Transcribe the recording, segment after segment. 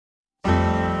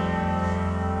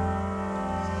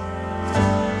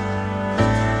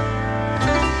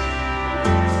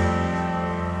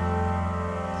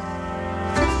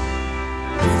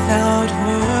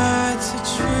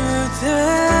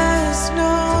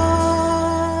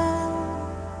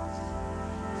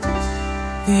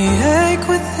the ache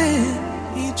within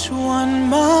each one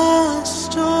must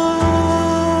stop.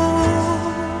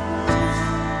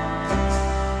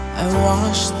 I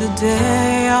wash the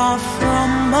day off from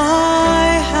my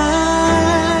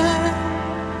hands.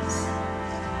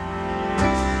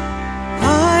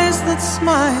 Eyes that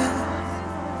smile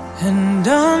and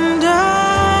understand.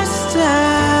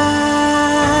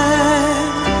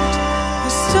 I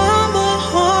stumble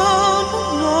home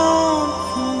alone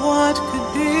from what could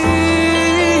be.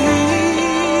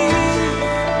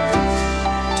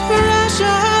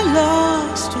 Treasure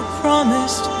lost or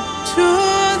promised to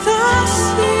the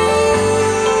sea.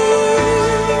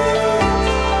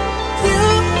 You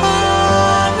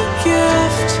are a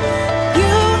gift.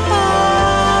 You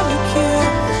are a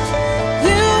gift.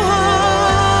 You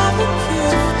are a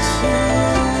gift to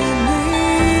me.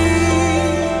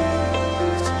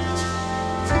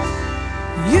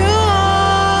 You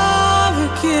are a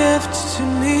gift to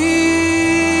me.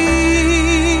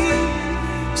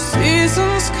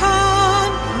 Seasons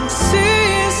come and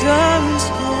seasons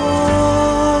go.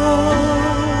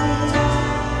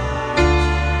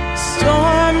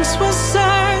 Storms will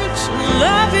surge and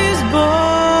love is born.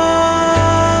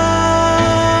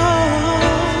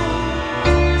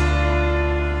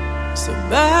 So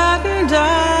batten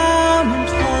down and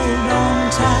hold on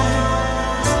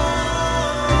tight.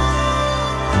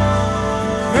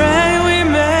 Pray we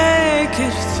make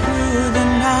it through the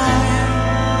night.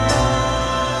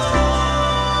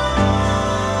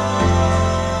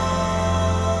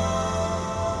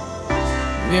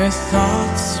 Mere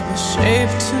thoughts will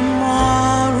shape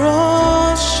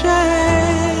tomorrow's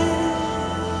shade.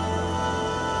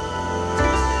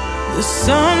 The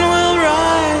sun will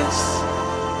rise,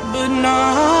 but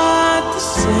not the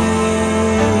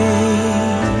same.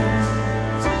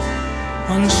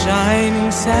 On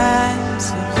shining sands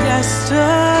of yesterday.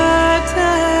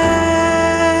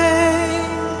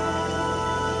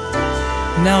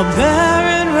 Now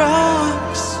barren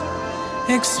rocks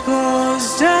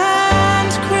exposed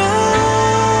and gray.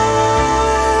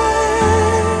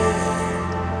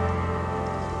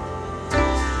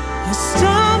 I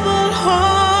stumbled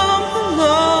home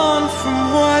alone from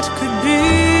what could be.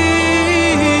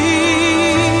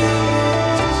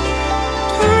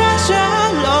 Treasure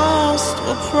lost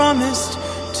or promised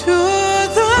to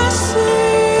the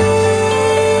sea.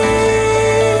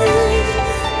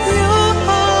 You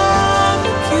are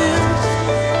a gift.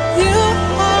 You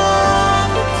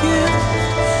are a gift.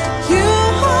 You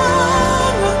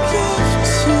are a gift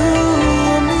to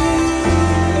me.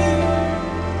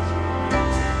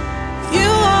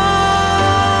 You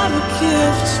are a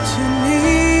gift to me.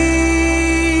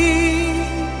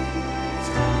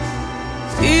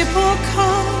 People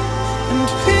come and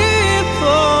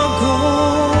people go.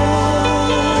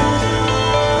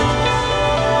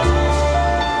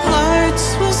 Hearts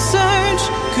will surge,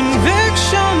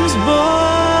 convictions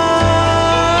burn.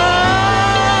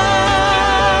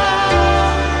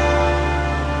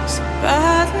 So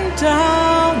batten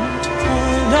down and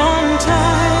hold on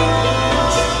tight.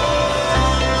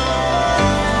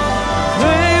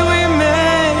 Pray we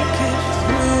make it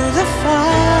through the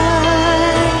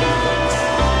fight.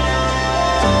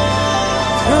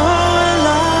 Throw a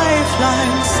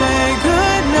lifeline, say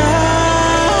goodnight.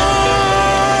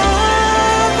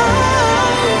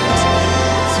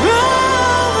 Throw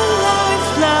a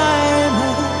lifeline,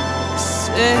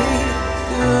 say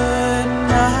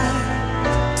goodnight.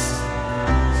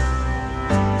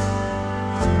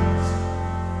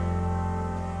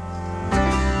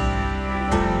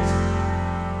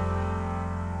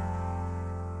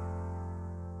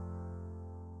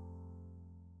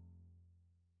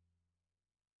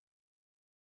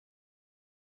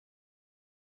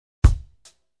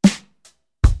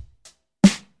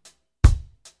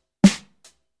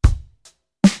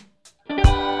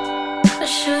 I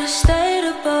should've stayed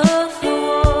above the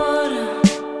water,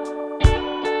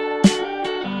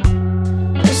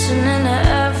 listening to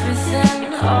everything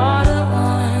all at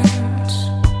once.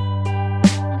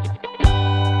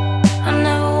 I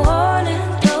never wanted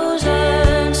those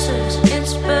answers.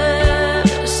 It's better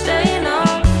to stay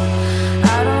numb.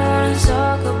 I don't wanna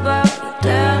talk about the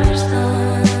damage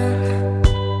done.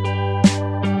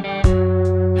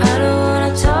 I don't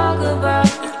wanna talk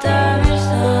about the damage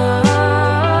done.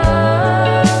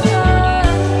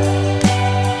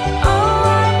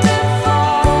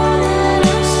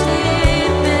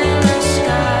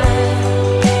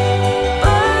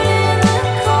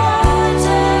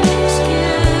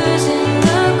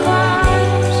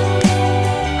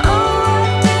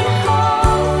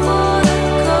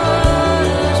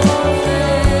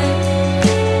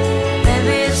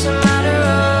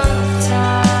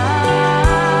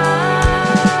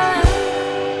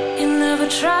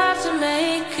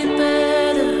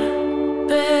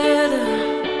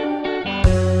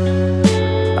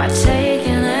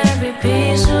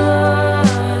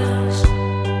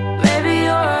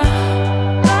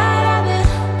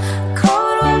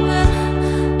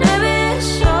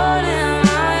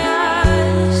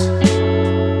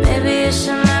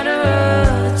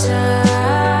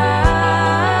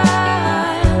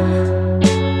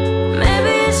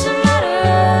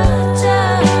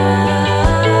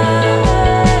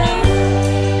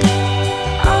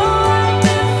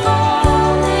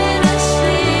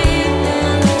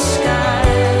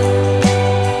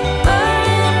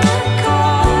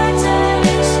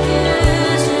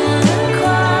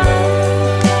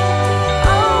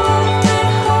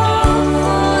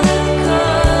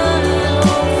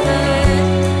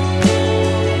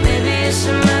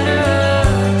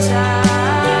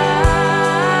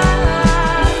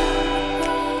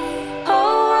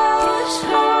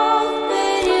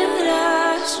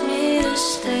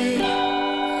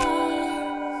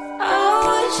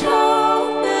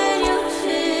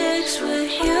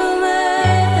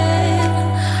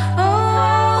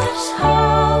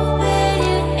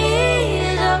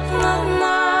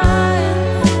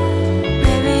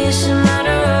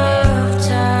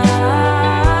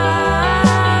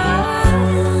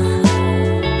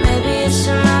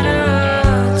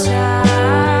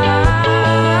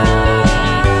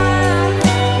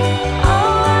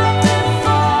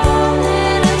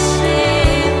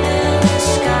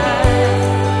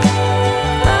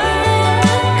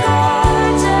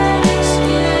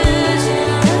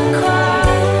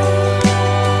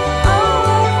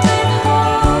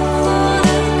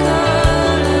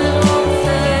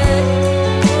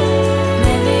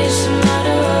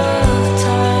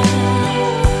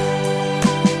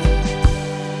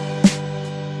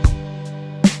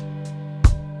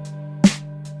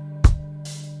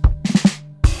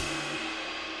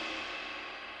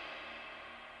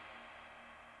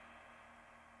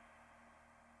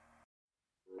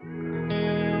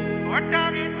 What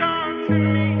have you done to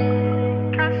me?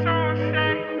 Can someone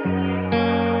say?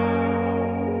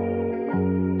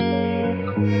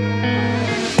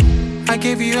 I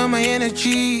gave you all my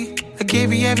energy. I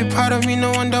gave you every part of me,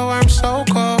 no wonder why I'm so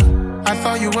cold. I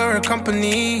thought you were a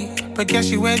company, but guess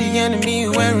you were the enemy,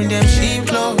 wearing them cheap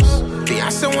clothes.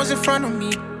 V.I.C was in front of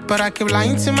me, but I kept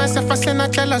lying to myself, I said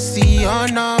not jealousy, oh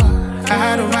no. I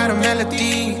had to write a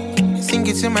melody, sing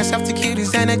it to myself to kill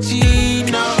this energy,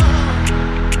 no.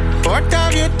 What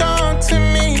have you done to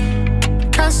me?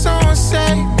 Can someone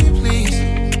save me, please?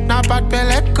 Not bad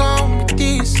belly come with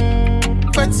this,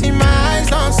 but in my eyes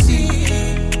don't see.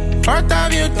 What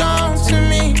have you done to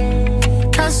me?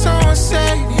 Can someone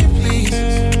save me, please?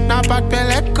 Not bad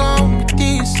belly come with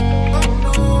this.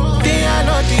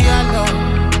 Diallo, Diallo,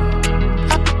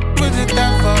 I with the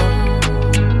devil.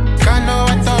 Can't know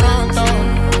what Toronto.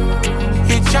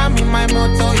 You jam in my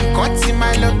moto, you got in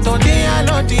my lotto.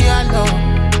 Diallo, Diallo,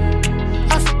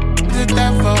 I with the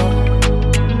devil.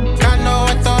 Can't know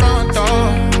what Toronto.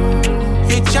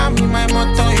 You jam in my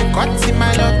moto, you got in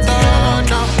my lotto.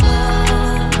 No.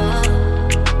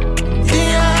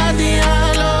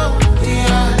 Diallo,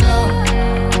 Diallo,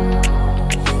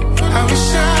 I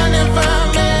wish I never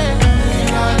met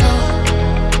Diallo.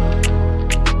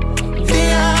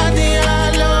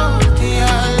 Diallo,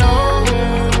 Diallo,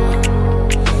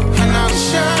 and I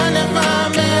wish I never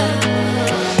met.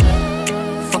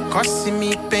 For causing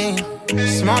me pain,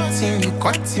 small thing you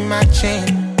got in my chain.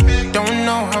 Don't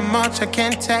know how much I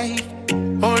can take.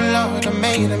 Oh Lord, I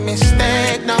made a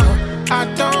mistake. No, I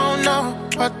don't know.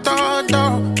 But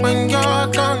though, when you're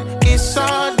gone, it's so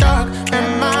dark,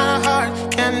 and my heart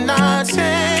cannot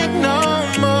take no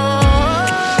more.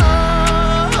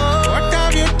 What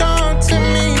have you done to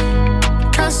me?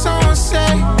 Can someone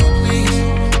save me,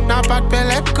 please? Not bad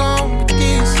belly come with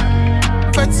this,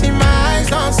 but in my eyes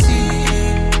don't see.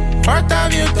 What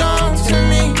have you done to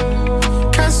me?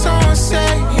 Can someone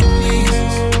save me,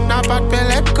 please? Not bad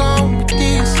belly come with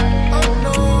this.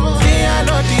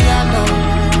 Diallo, Diallo,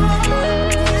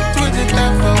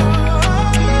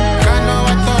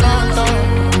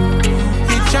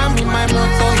 my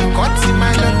moto, you got in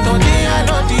my lotto.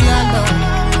 Diallo, Diallo,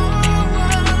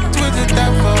 with the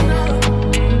devil.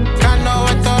 Can't know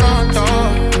what Toronto.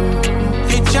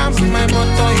 You jump in my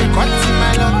moto, you got in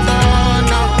my lotto.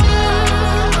 No.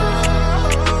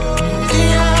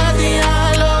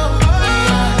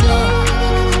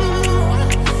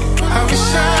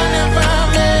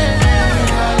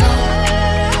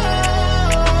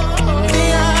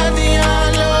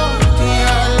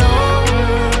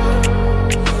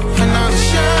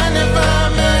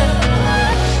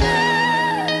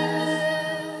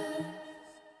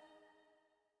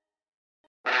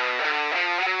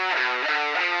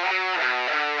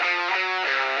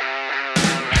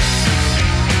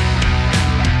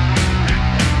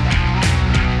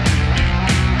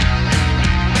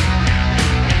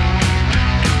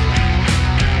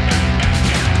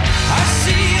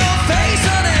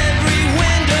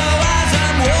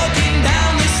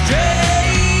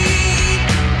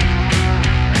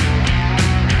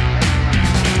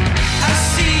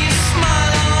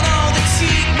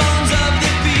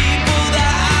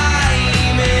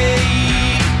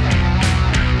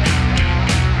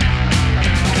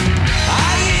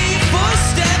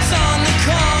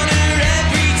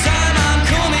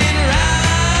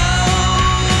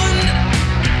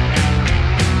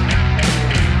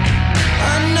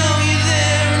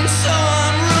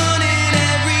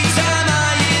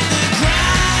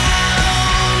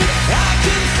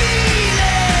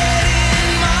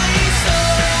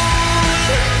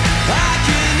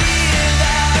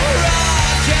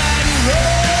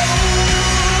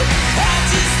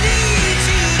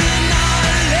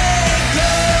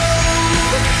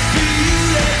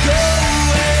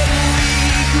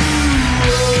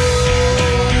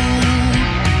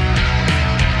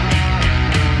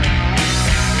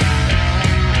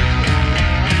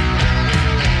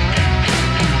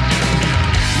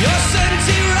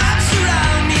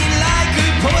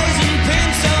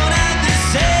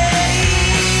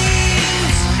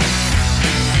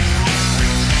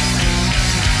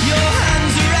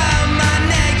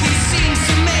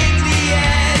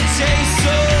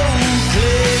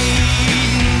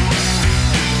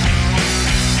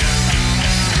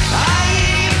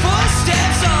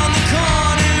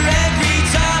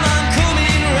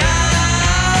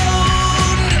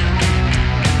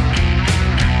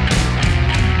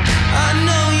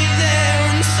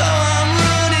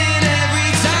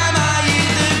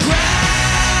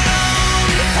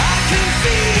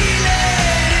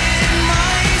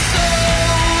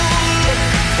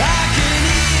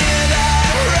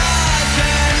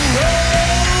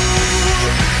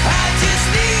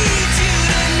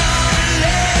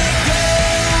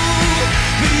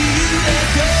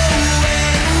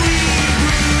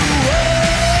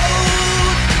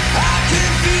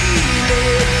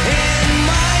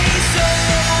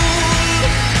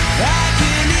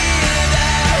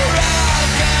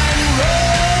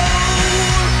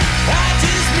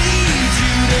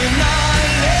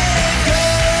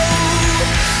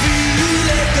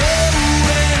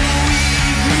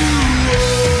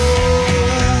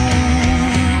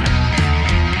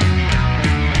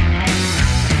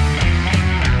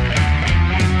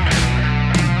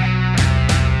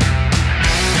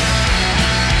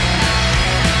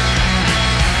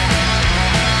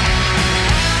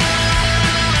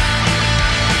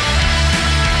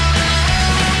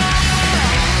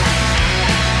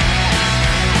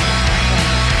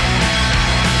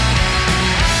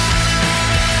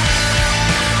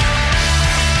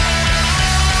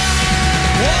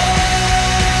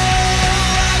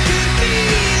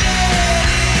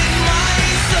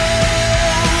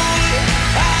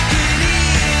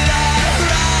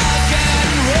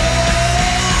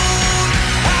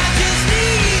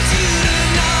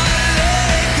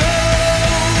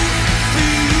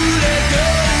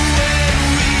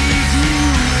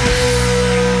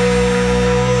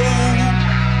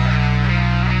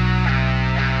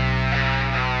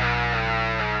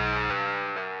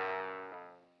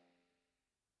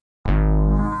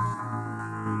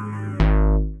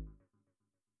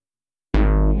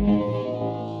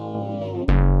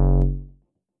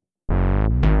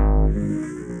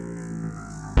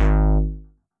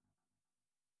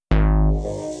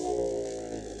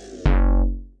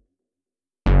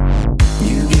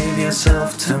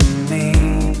 yourself to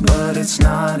me, but it's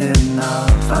not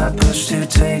enough. I push to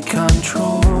take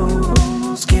control,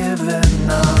 giving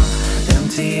up.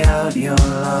 Empty out your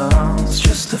lungs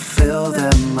just to fill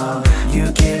them up.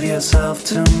 You give yourself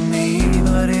to me,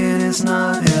 but it is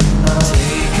not enough.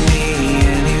 Take me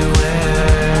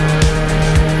anywhere,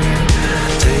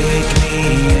 take me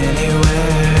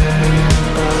anywhere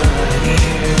but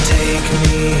here. Take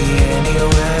me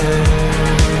anywhere,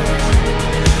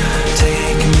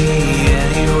 take me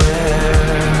anywhere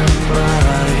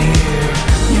but here.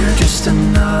 You're just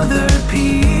another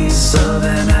piece of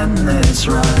an endless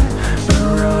run,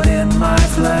 burrowed in my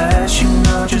flesh. You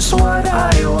know just what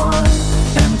I want.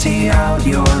 Empty out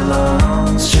your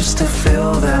lungs just to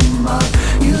fill them up.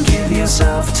 You give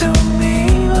yourself to me,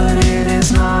 but it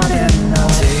is not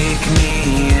enough. Take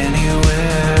me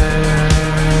anywhere,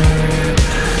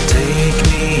 take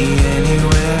me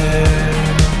anywhere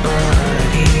but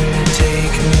here.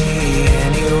 Take me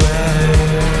anywhere,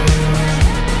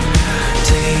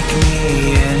 take me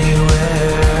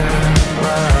anywhere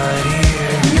but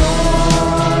here.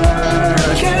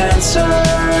 You're a cancer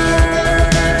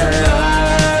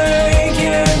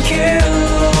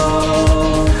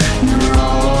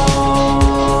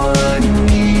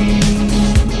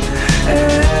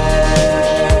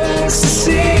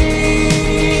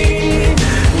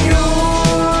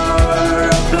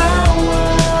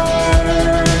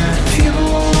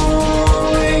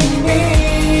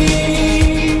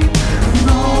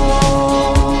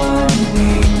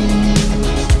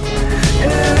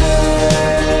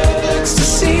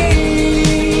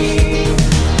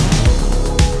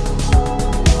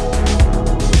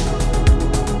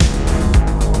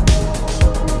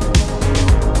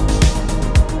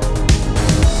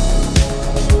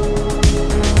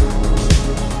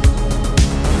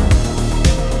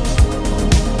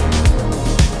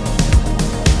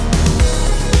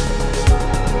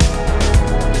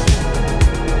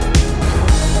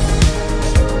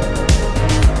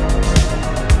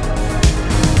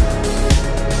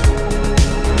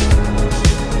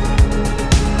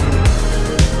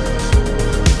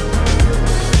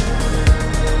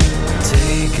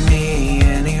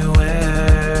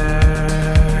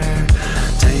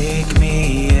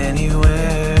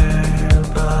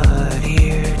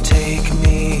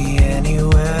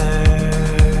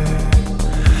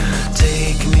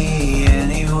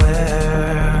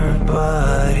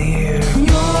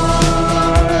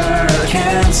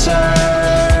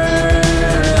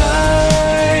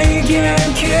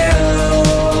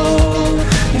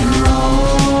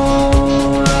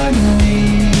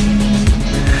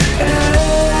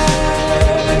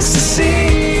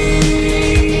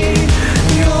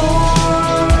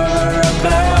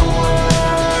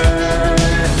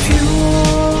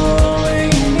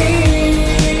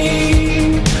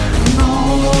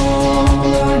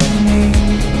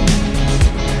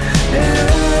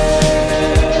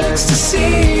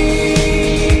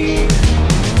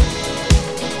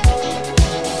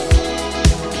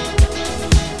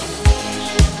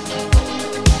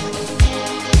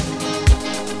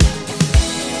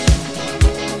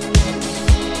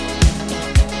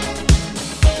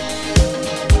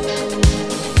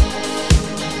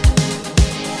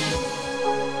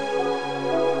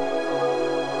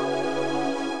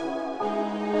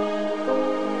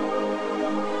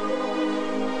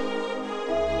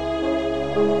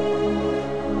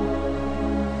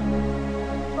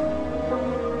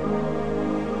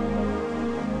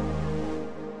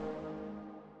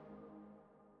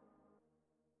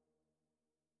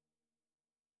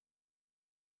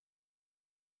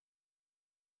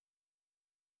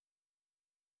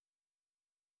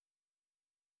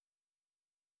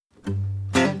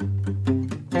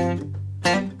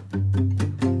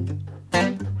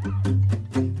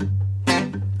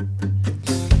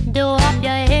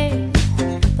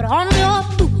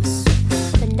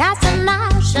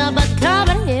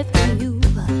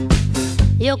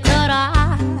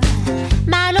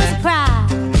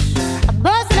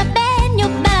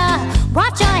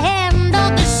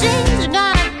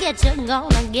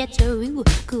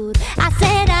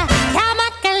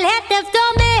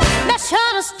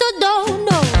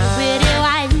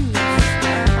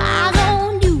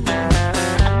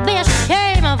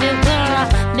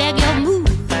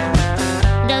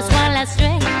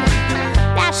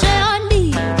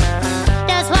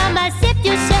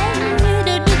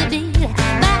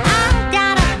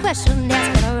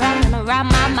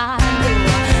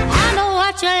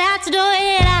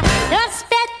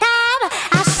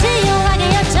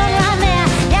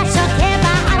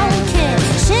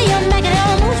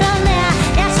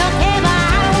Yes,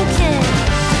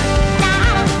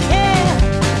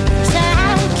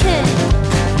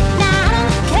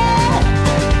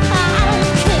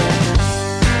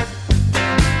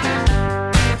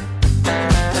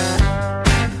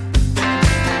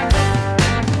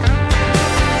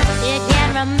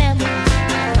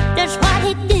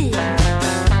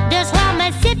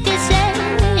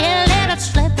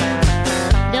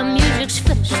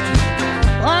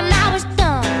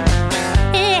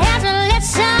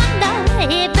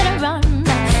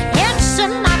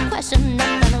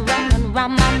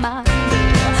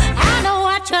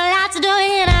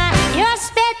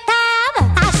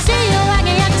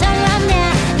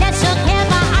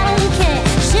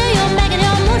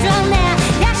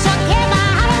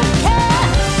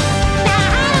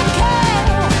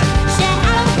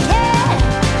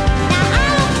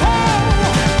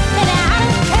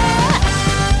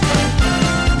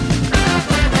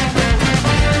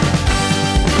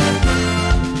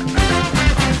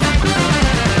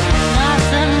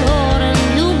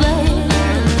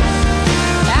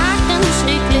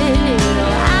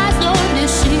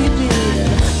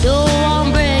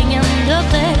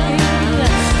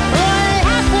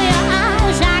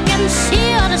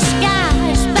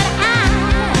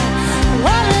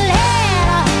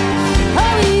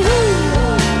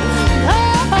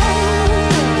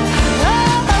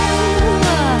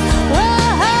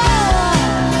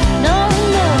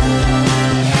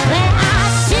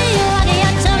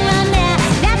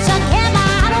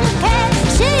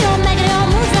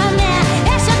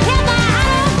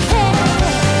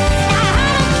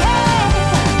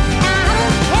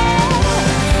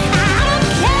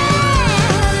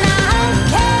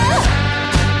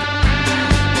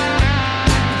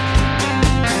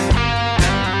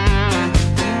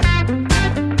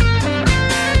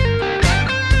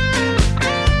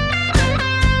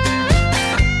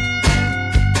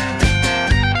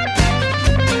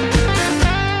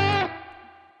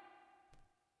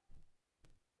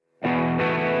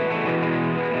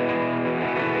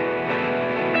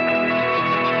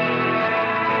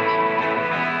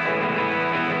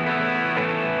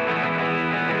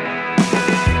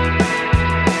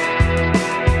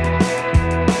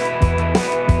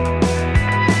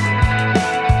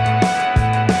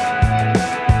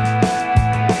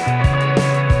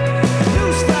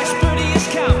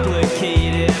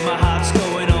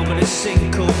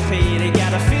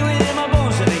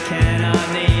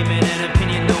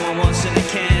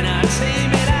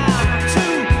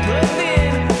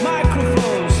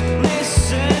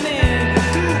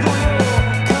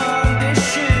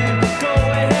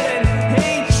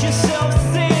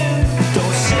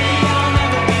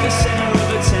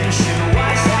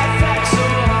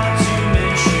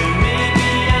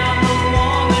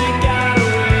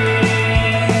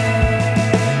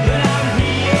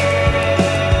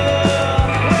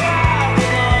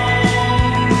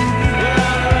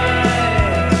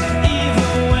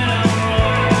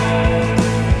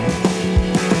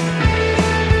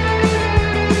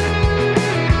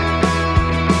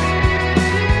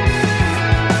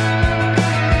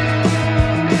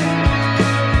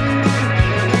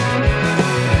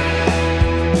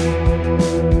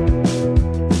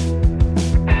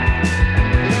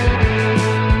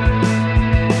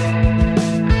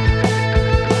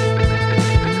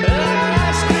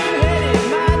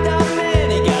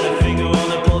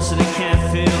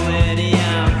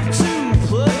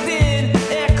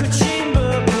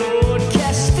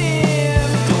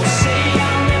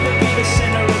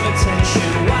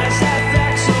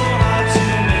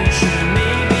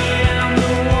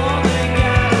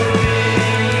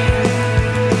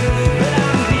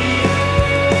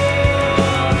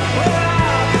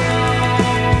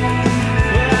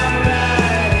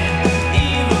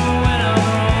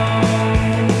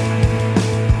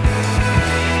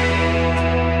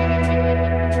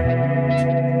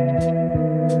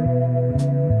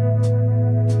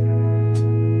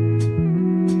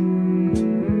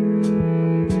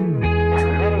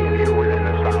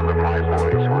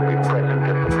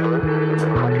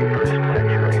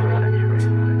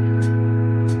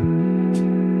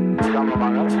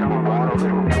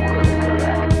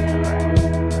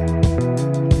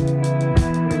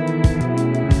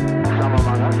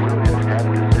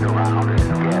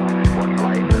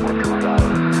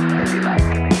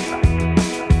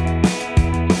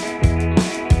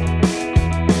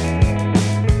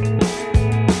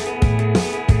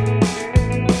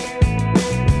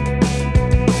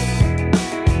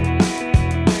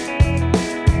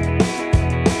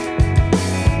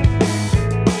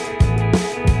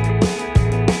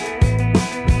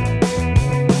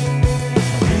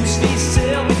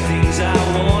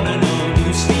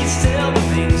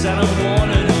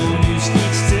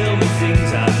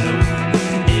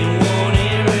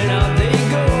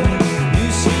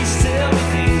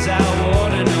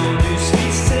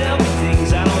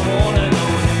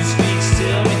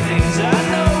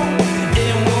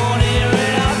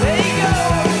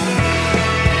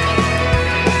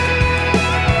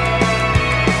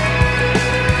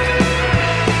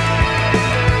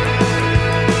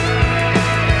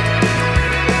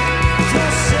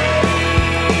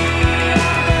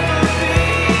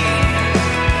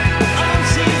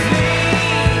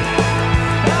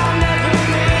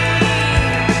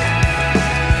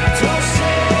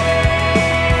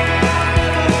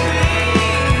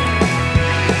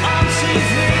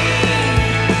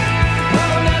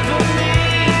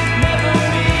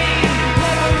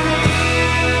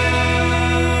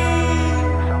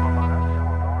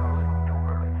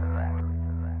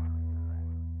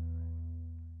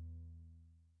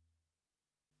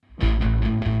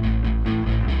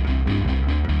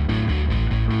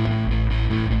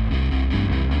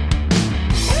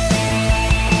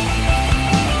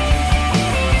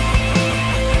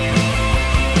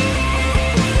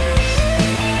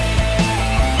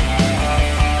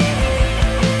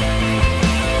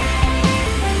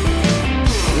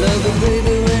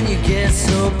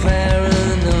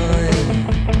 paranoid.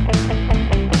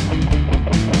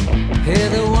 Hear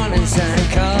the warning sign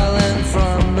calling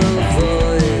from the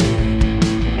void.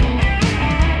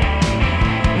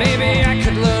 Maybe I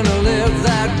could learn to live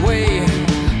that way.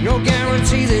 No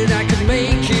guarantee that I could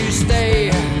make you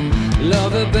stay.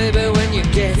 Love it, baby, when you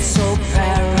get so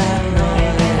paranoid.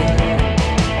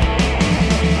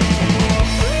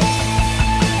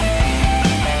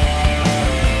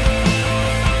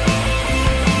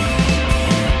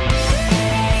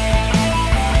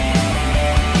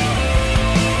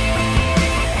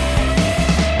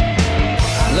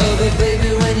 Love it,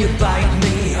 baby, when you bite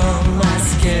me on my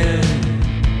skin.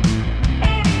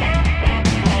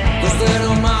 Those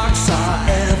little marks are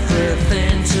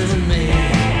everything to me.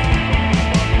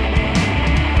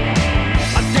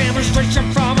 A demonstration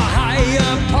from a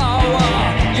higher power.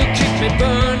 You keep me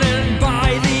burning by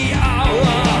the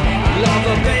hour. Love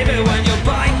it, baby, when you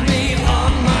bite me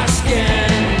on my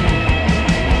skin.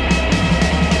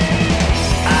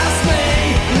 Ask me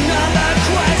another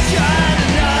question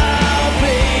and I'll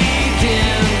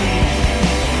begin.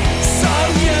 So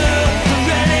you can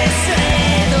really see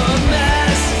the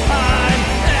mess I'm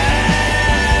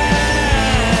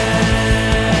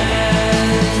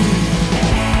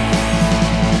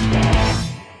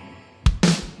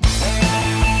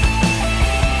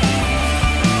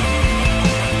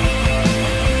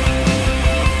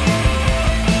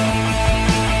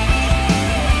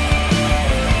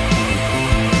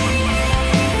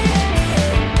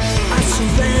I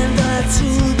surrender to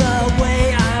the way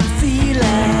I'm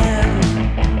feeling.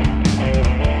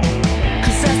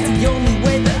 'Cause that's the only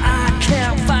way that I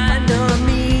can find a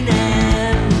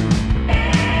meaning.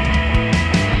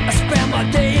 I spend my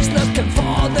days looking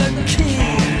for the key.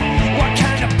 What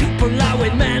kind of people are we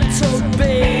meant to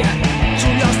be?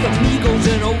 Two lost amigos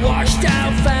in a washed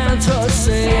out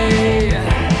fantasy.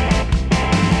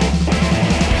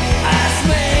 Ask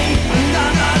me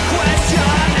another question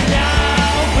and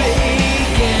I'll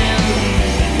begin.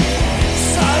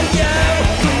 So you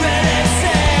can really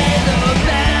see the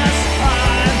mess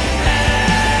I'm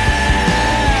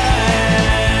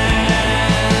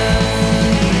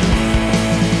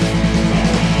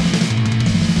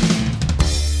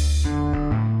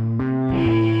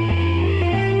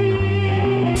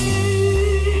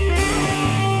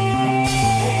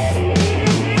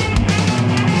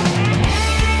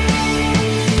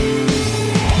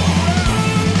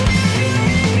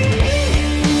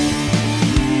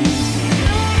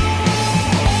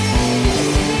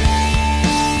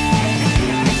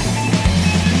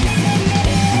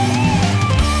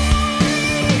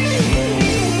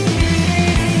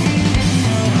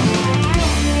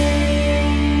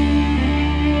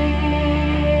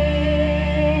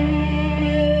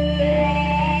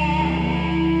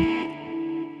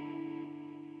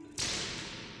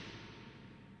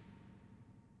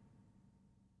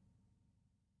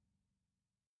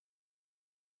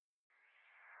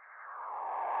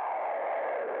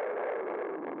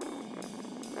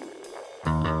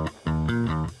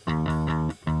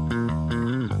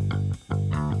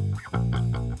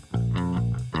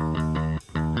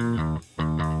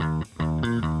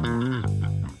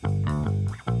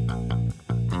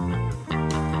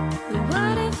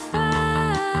What if I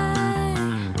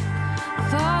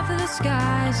fall for the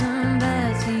skies and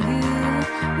back to you?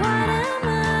 What am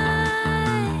I?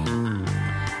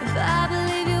 If I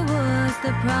believe your words,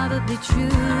 they're probably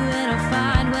true. And I'll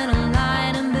find when I'm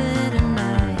lying in bed at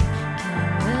night. Can I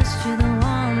rest you the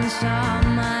one that's on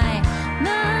my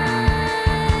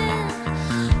mind?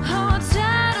 Hold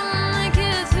tight, I'll make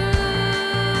it through.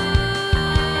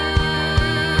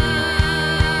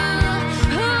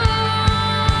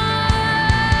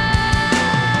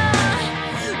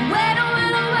 Wait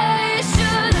away, you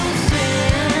shouldn't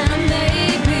sin.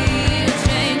 Maybe you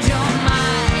change your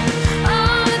mind.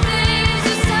 All the things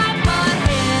inside my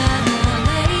head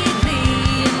lately.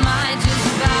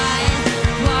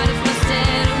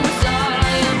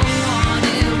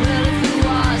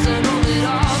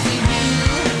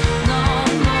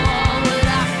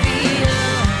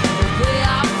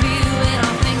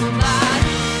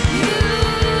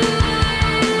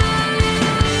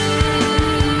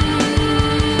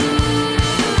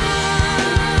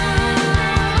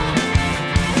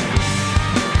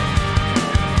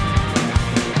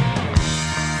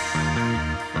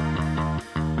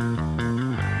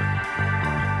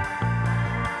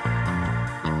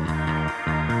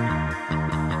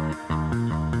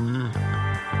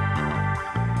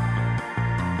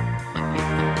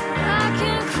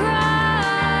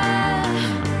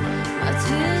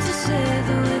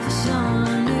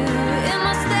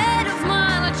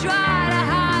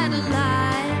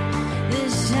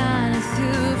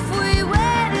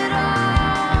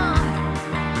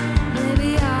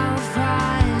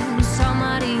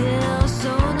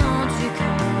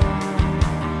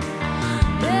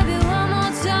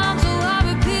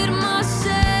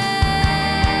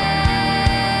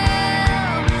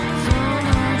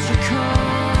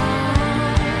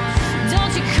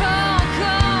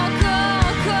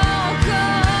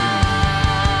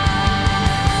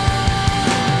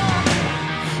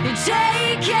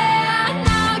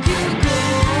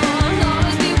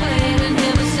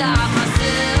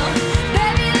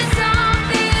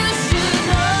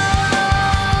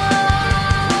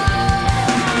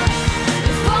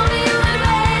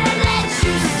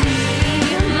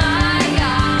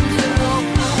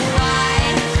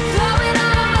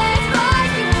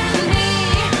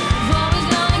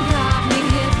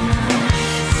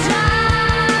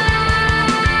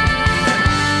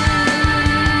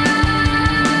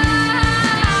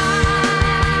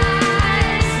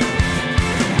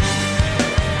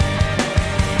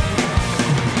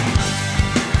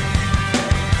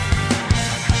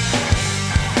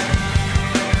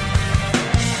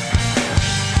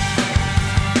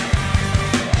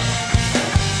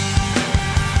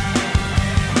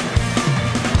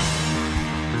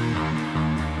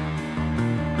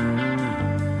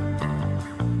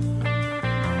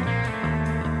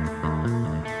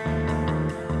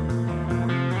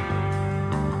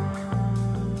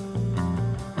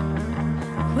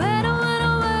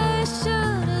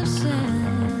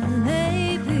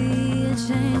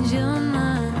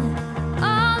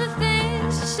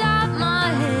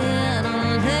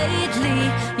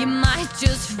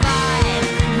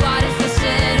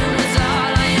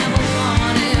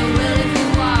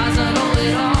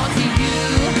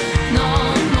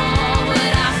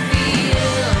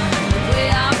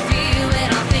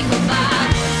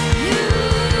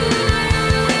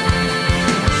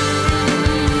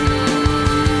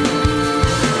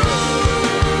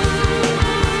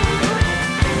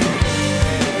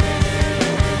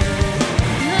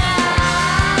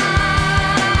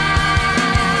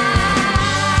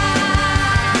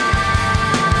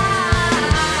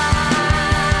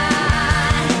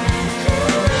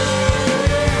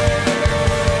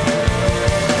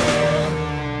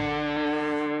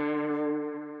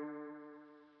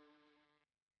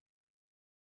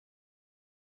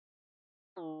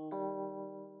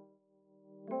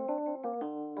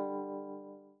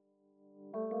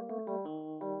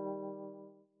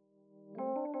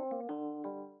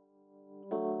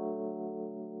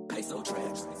 so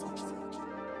trash.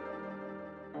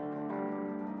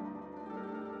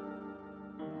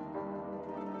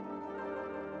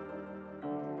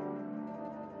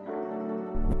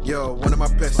 Yo, one of my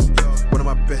best,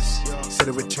 said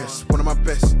it with chest. One of my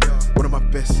best,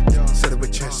 said it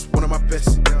with chest. One of my best,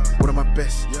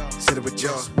 said it with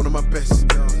chest. One of my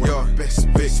best, yo, best.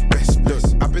 Look,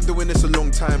 I've been doing this a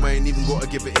long time, I ain't even gotta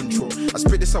give an intro. I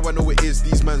spit this how I know it is,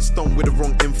 these man stung with the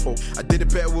wrong info. I did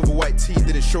it better with a white tee,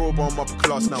 didn't show up on upper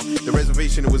class now. The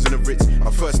reservation, it was in the Ritz.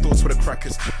 My first thoughts were the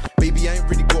crackers. Baby, I ain't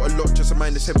really got a lot, just a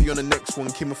mind that's heavy on the next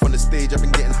one. Came off on the stage, I've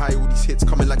been getting high, all these hits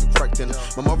coming like a crack den.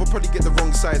 My mother probably get the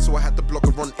wrong side, so I had to block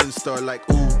her on Insta. Like,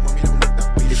 ooh, mommy don't look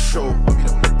that way. It's show, mommy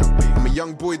don't look that way. I'm a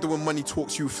young boy doing money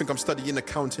talks, you think I'm studying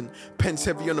accounting. Pens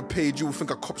heavy on the page, you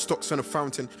think I cop stocks on a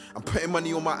fountain. I'm putting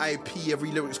money on my IP,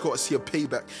 every lyric's gotta see a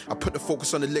payback. I put the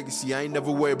focus on the legacy, I ain't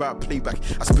never worry about playback.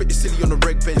 I spit this silly on the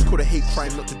reg bench, called a hate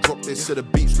crime not to drop this. So the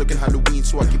beats looking Halloween,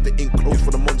 so I keep the ink close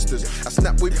for the monsters. I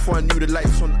snapped way before I knew the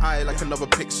lights on eye like another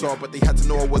Pixar, but they had to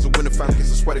know I was a winner fan, guess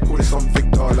that's why they call this on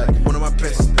Victor. Like, one of my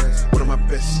best,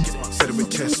 said it with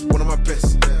chest. One of my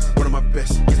best,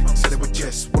 said it with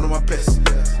chest. One of my best,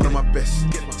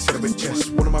 said it with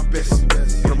chest. One of my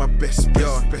best,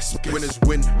 yeah, best. Winners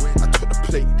win, I took the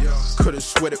plate. Couldn't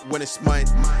sweat it when it's mine,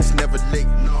 it's never late.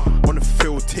 On the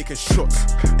field, taking shots,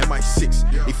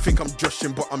 MI6. They think I'm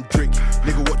Joshing, but I'm Drake.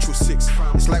 Nigga, watch your six.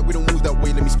 It's like we don't move that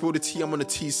way, let me spill the tea. I'm on the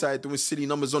T side, doing silly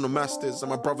numbers on the masters. And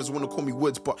my brothers wanna call me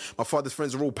Woods, but my father's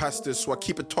friends are all pastors. So I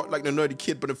keep it taut like the nerdy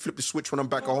kid, but then flip the switch when I'm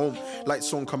back at home. Light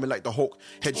song coming like the Hulk,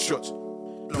 headshots.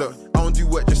 Look, I don't do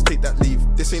work, just take that leave.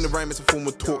 This ain't a rhyme, it's a form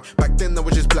of talk. Back then I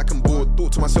was just black and bored.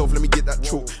 Thought to myself, let me get that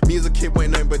chalk. Me as a kid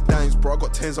ain't nothing but dimes, bro. I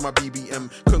got 10s on my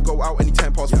BBM. Couldn't go out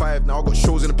anytime past 5. Now I got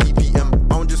shows in a PPM.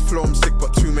 I don't just flow, I'm sick,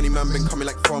 but too many man been coming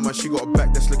like farmer. She got a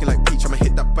back that's looking like peach. I'ma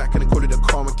hit that back and then call it a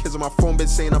karma. Kids on my phone been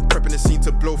saying I'm prepping the scene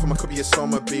to blow for my copy of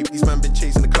summer, babe. These man been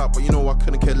chasing the clout, but you know I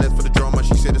couldn't care less for the drama.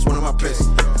 She said it's one of my best,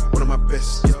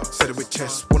 said it with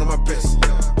chest. One of my best,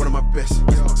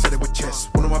 said it with chest.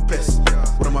 One of my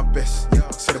best,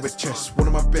 said it with chest. One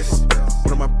of my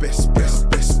best,